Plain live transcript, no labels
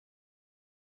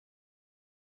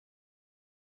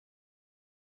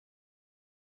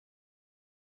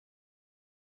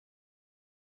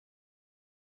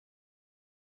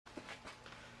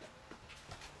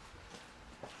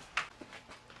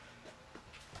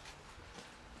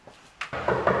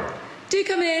Do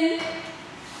come in.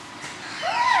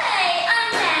 Hi,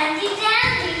 I'm Dandy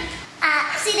Dandy.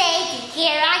 Upsy Daisy,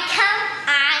 here I come.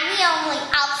 I'm the only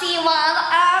Upsy one.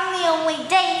 I'm the only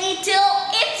Daisy too.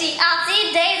 It's the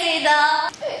Upsy Daisy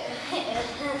though.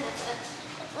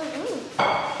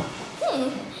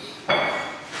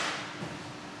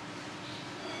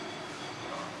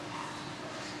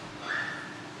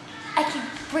 I can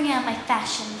bring out my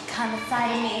fashion kind of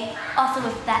side of me, also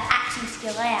with that acting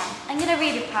skill I am. I'm gonna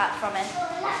read a part from it.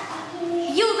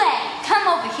 You there, come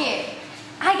over here.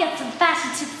 I got some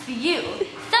fashion tips for you.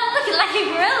 Stop looking like a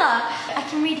gorilla. I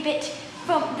can read a bit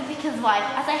from the vicar's wife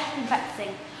as I have been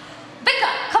practicing.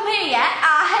 Vicar, come here, yeah?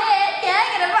 Yeah,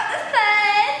 I'm gonna practice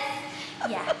this.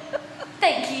 Yeah,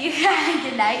 thank you.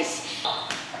 Good night.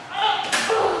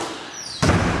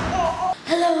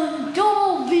 Hello, I'm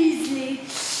Dora Weasley.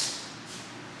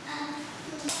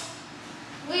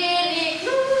 Really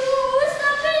lose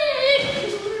the big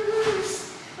news.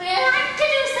 We like to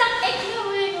do something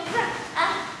new.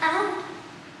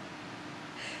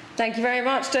 Thank you very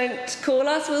much. Don't call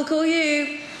us, we'll call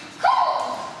you.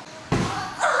 Cool.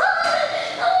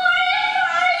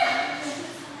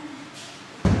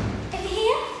 Over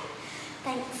here?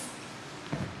 Thanks.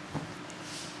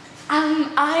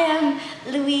 I am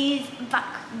Louise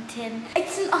Buckington. I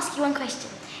just want to ask you one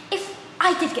question. If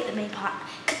I did get the main part,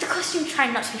 could the costume try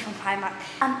not to be from Primark?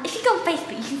 If you go on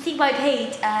Facebook, you can see my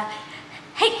page,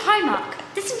 Hate Primark,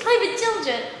 Disemployment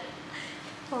Children.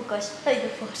 Oh gosh, I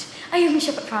thought. I only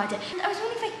shop at Prada. I was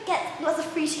wondering if I could get lots of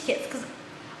free tickets because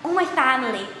all my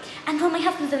family and all my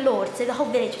husband's a lord, so the whole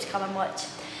village would come and watch.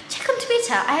 Check on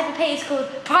Twitter. I have a page called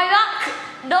Primark,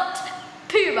 not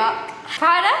Pumark.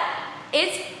 Prada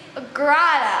is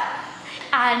Grada,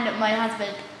 and my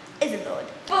husband is a lord.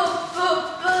 Boom, boom,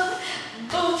 boom,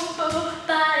 boom, boom,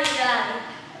 body, body.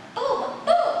 Boom,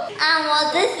 boom. And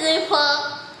what this is for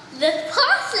the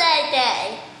parsley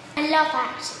day. I love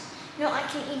action. No, I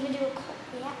can even do a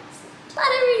Cockney accent. But I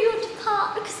really want to part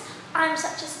because I'm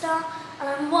such a star and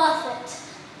I'm worth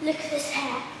it. Look at this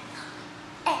hair.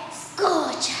 It's gorgeous.